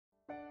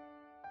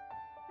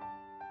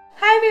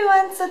Hi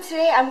everyone, so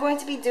today I'm going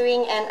to be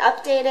doing an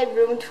updated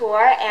room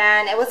tour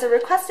and it was a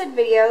requested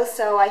video,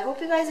 so I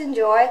hope you guys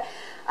enjoy.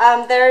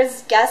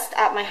 There's guests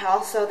at my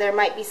house, so there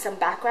might be some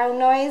background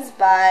noise,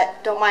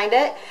 but don't mind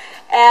it.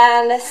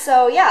 And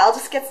so yeah, I'll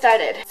just get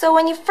started. So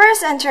when you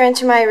first enter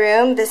into my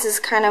room, this is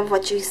kind of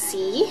what you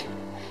see.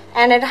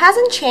 And it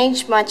hasn't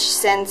changed much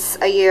since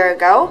a year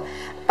ago.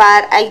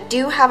 But I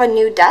do have a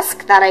new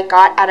desk that I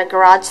got at a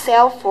garage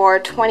sale for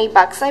 20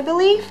 bucks, I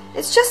believe.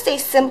 It's just a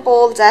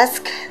simple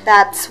desk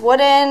that's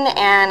wooden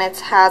and it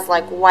has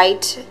like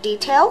white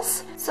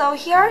details. So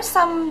here are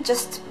some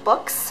just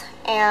books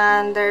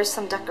and there's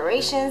some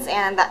decorations,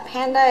 and that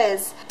panda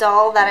is a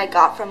doll that I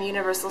got from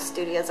Universal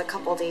Studios a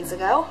couple days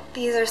ago.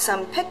 These are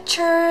some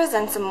pictures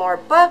and some more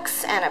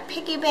books and a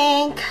piggy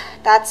bank.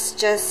 That's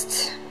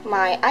just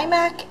my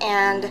iMac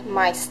and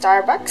my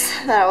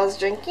Starbucks that I was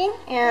drinking,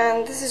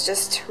 and this is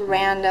just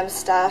random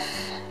stuff,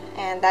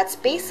 and that's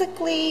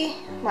basically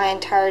my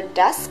entire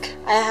desk.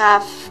 I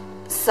have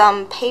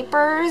some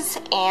papers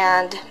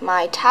and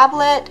my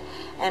tablet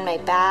and my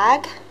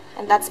bag,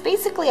 and that's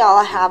basically all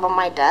I have on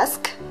my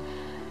desk.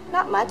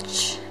 Not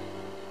much.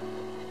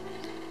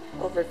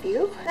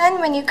 Overview. Then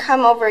when you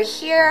come over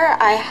here,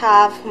 I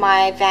have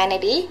my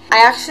vanity.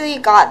 I actually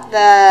got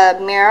the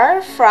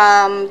mirror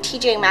from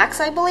TJ Maxx,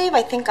 I believe.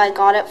 I think I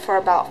got it for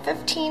about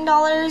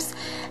 $15,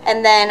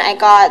 and then I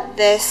got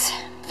this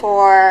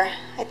for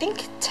I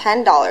think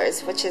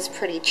 $10, which is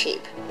pretty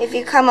cheap. If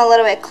you come a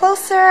little bit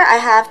closer, I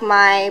have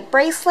my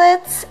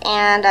bracelets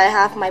and I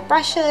have my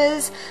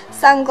brushes,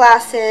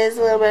 sunglasses,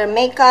 a little bit of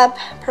makeup,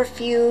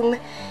 perfume,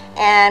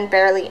 and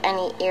barely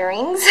any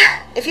earrings.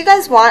 If you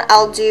guys want,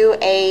 I'll do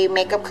a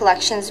makeup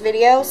collections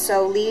video,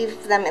 so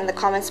leave them in the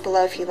comments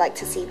below if you'd like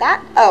to see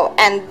that. Oh,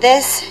 and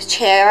this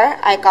chair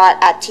I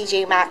got at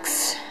TJ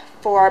Maxx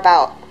for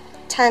about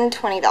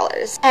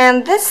 $10–20.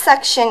 And this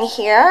section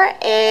here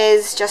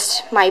is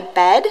just my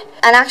bed,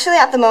 and actually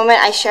at the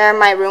moment I share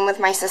my room with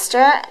my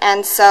sister,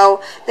 and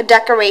so the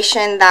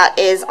decoration that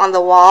is on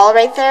the wall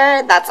right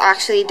there, that's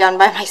actually done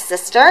by my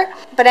sister.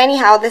 But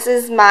anyhow, this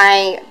is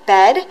my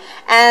bed,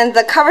 and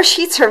the cover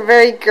sheets are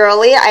very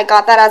girly. I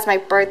got that as my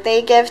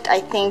birthday gift,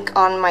 I think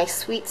on my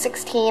Sweet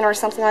 16 or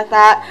something like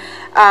that.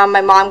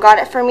 My mom got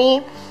it for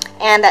me,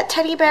 and that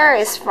teddy bear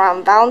is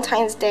from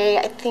Valentine's Day,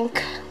 I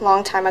think a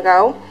long time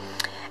ago.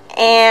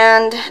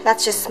 And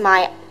that's just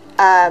my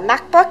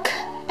MacBook.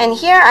 And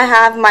here I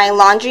have my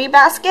laundry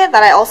basket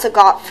that I also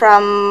got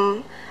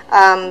from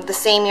the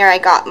same year I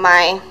got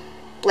my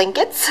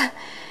blankets.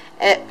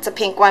 It's a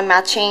pink one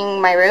matching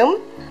my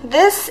room.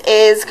 This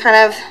is kind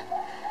of,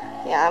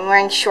 yeah, I'm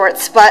wearing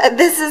shorts, but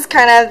this is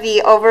kind of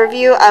the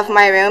overview of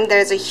my room.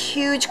 There's a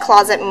huge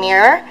closet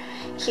mirror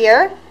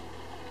here.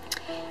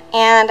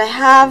 And I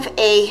have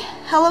a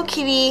Hello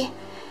Kitty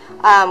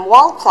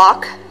wall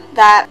clock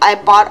that I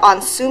bought on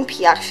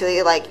Soompi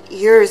actually like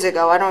years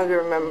ago. I don't even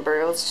remember.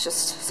 It was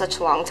just such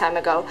a long time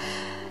ago.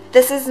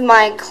 This is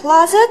my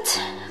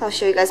closet. I'll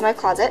show you guys my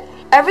closet.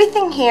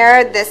 Everything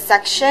here, this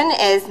section,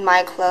 is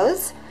my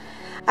clothes.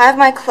 I have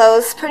my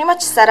clothes pretty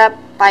much set up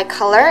by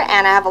color,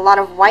 and I have a lot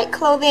of white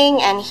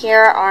clothing, and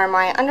here are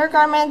my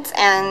undergarments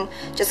and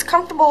just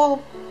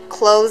comfortable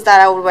clothes that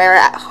I would wear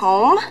at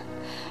home.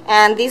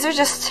 And these are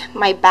just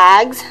my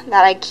bags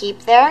that I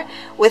keep there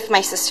with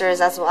my sisters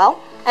as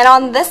well. And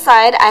on this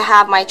side, I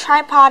have my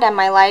tripod and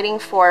my lighting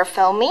for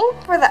filming.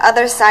 For the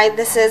other side,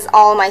 this is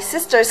all my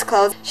sister's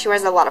clothes. She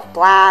wears a lot of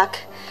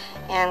black,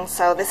 and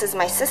so this is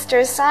my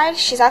sister's side.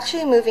 She's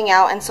actually moving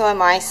out, and so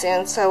am I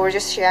soon, so we're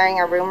just sharing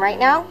a room right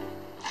now.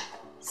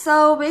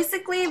 So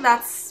basically,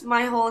 that's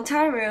my whole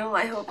entire room.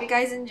 I hope you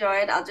guys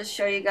enjoyed. I'll just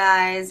show you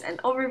guys an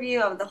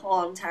overview of the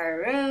whole entire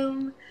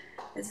room.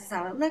 This is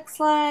how it looks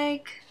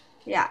like.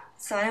 Yeah,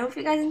 so I hope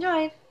you guys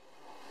enjoyed.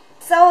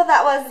 So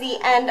that was the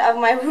end of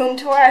my room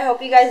tour. I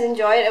hope you guys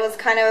enjoyed. It was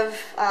kind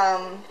of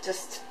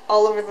just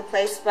all over the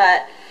place,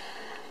 but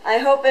I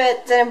hope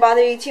it didn't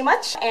bother you too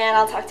much, and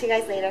I'll talk to you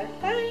guys later.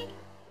 Bye!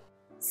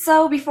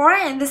 So before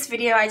I end this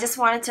video, I just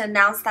wanted to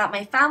announce that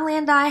my family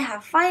and I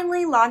have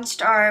finally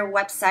launched our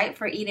website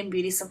for Eden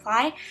Beauty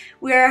Supply.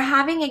 We're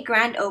having a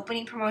grand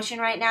opening promotion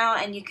right now,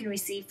 and you can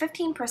receive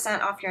 15%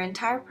 off your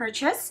entire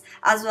purchase,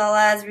 as well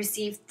as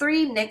receive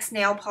 3 NYX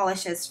nail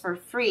polishes for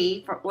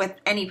free with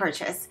any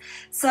purchase.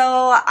 So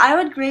I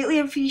would greatly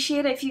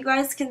appreciate it if you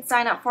guys can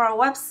sign up for our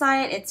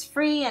website. It's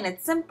free and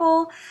it's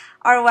simple.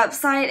 Our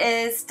website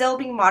is still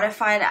being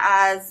modified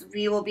as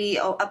we will be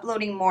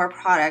uploading more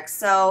products.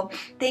 So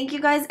thank you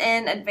guys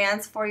in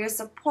advance for your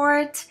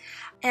support,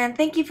 and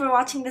thank you for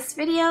watching this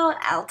video.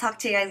 I'll talk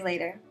to you guys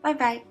later. Bye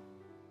bye.